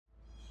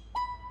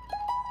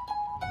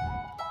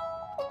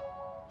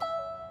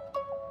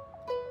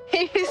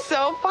He's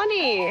so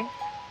funny.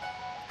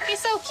 He's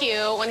so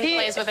cute when he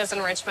plays with his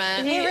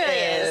enrichment. He really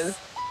is.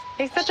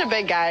 He's such a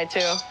big guy,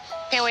 too.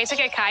 Can't wait to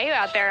get Kayu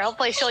out there.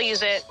 Hopefully she'll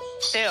use it,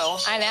 too.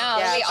 I know.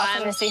 Yeah, It'll be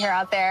awesome to see her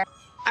out there.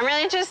 I'm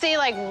really interested to see,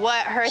 like,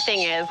 what her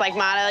thing is. Like,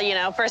 Mata, you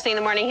know, first thing in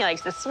the morning, he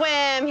likes to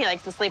swim. He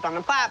likes to sleep on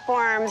the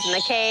platforms, in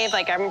the cave.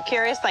 Like, I'm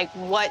curious, like,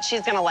 what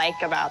she's going to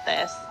like about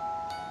this.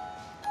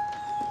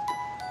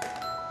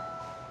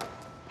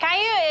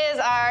 Kayu is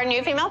our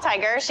new female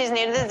tiger. She's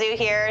new to the zoo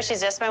here.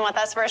 She's just been with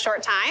us for a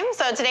short time.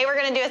 So today we're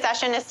going to do a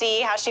session to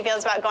see how she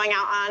feels about going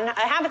out on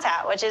a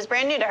habitat, which is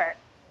brand new to her.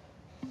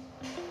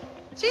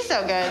 She's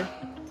so good.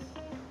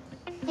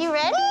 You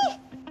ready?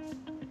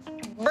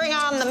 Bring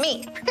on the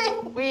meat.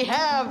 We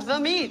have the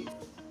meat.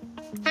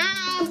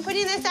 I'm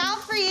putting this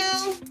out for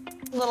you.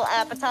 Little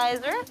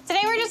appetizer.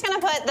 Today we're just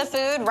gonna put the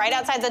food right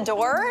outside the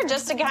door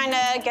just to kind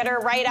of get her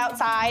right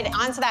outside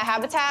onto that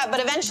habitat, but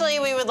eventually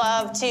we would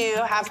love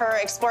to have her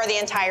explore the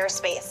entire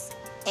space.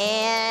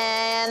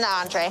 And the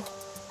entree.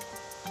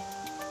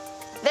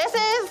 This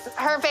is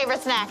her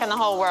favorite snack in the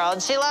whole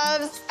world. She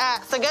loves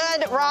so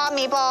good raw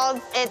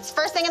meatballs. It's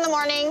first thing in the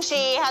morning.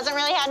 She hasn't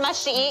really had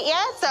much to eat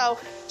yet, so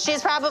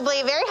she's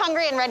probably very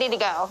hungry and ready to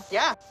go.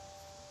 Yeah.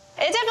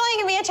 It definitely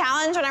can be a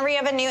challenge whenever you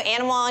have a new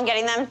animal and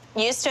getting them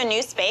used to a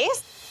new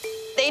space.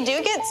 They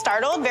do get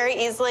startled very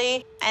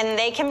easily, and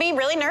they can be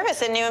really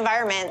nervous in new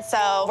environments.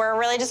 So we're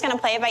really just gonna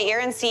play it by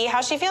ear and see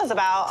how she feels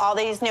about all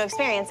these new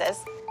experiences.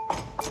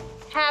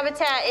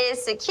 Habitat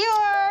is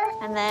secure,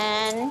 and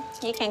then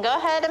you can go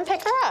ahead and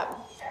pick her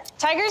up.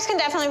 Tigers can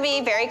definitely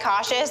be very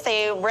cautious.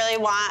 They really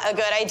want a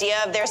good idea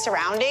of their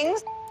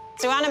surroundings.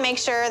 So we want to make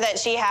sure that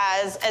she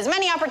has as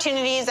many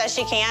opportunities as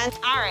she can.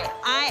 All right,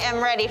 I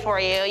am ready for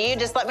you. You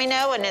just let me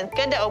know when it's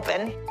good to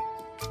open.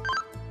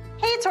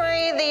 Hey,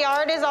 Tori, the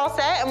yard is all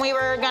set, and we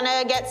were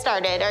gonna get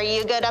started. Are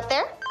you good up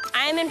there?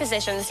 I'm in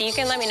position, so you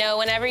can let me know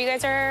whenever you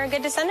guys are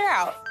good to send her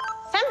out.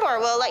 10-4,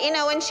 we'll let you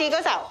know when she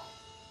goes out.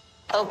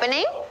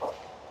 Opening.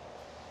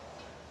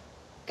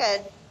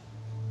 Good.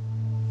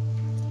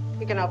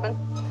 You can open.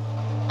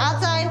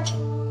 Outside.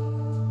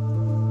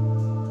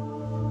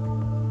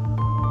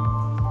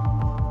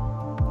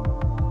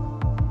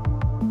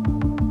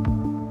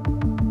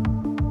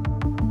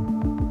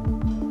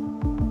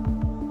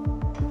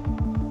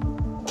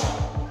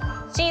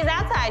 She's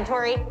outside,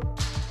 Tori.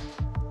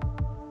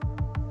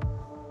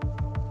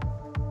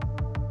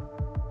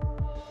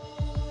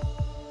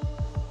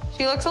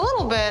 She looks a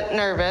little bit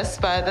nervous,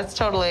 but that's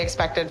totally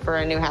expected for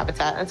a new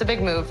habitat. It's a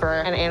big move for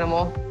an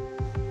animal.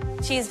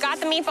 She's got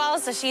the meatballs,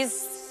 so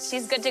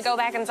she's good to go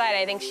back inside.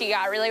 I think she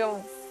got really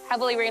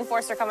heavily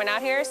reinforced for coming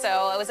out here,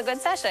 so it was a good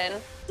session.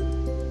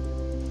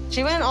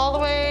 She went all the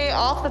way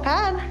off the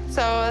pad,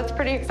 so it's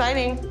pretty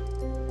exciting.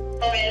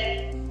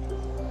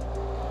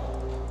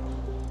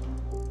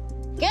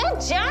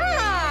 Good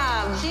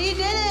job! She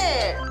did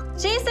it!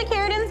 She's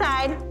secured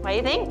inside. What do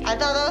you think? I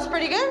thought that was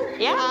pretty good.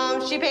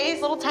 Yeah. She paced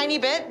a little tiny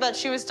bit, but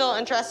she was still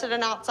interested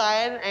in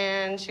outside,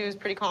 and she was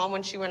pretty calm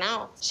when she went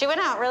out. She went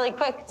out really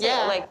quick, too.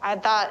 Yeah. Like, I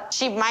thought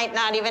she might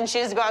not even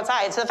choose to go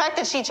outside. So the fact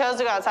that she chose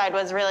to go outside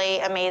was really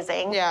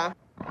amazing. Yeah.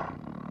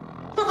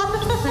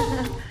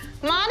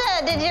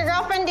 Mata, did your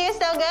girlfriend do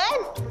so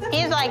good?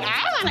 He's like,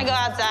 I want to go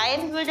outside.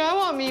 He's like, I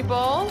want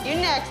meatballs. You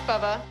next,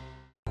 Bubba.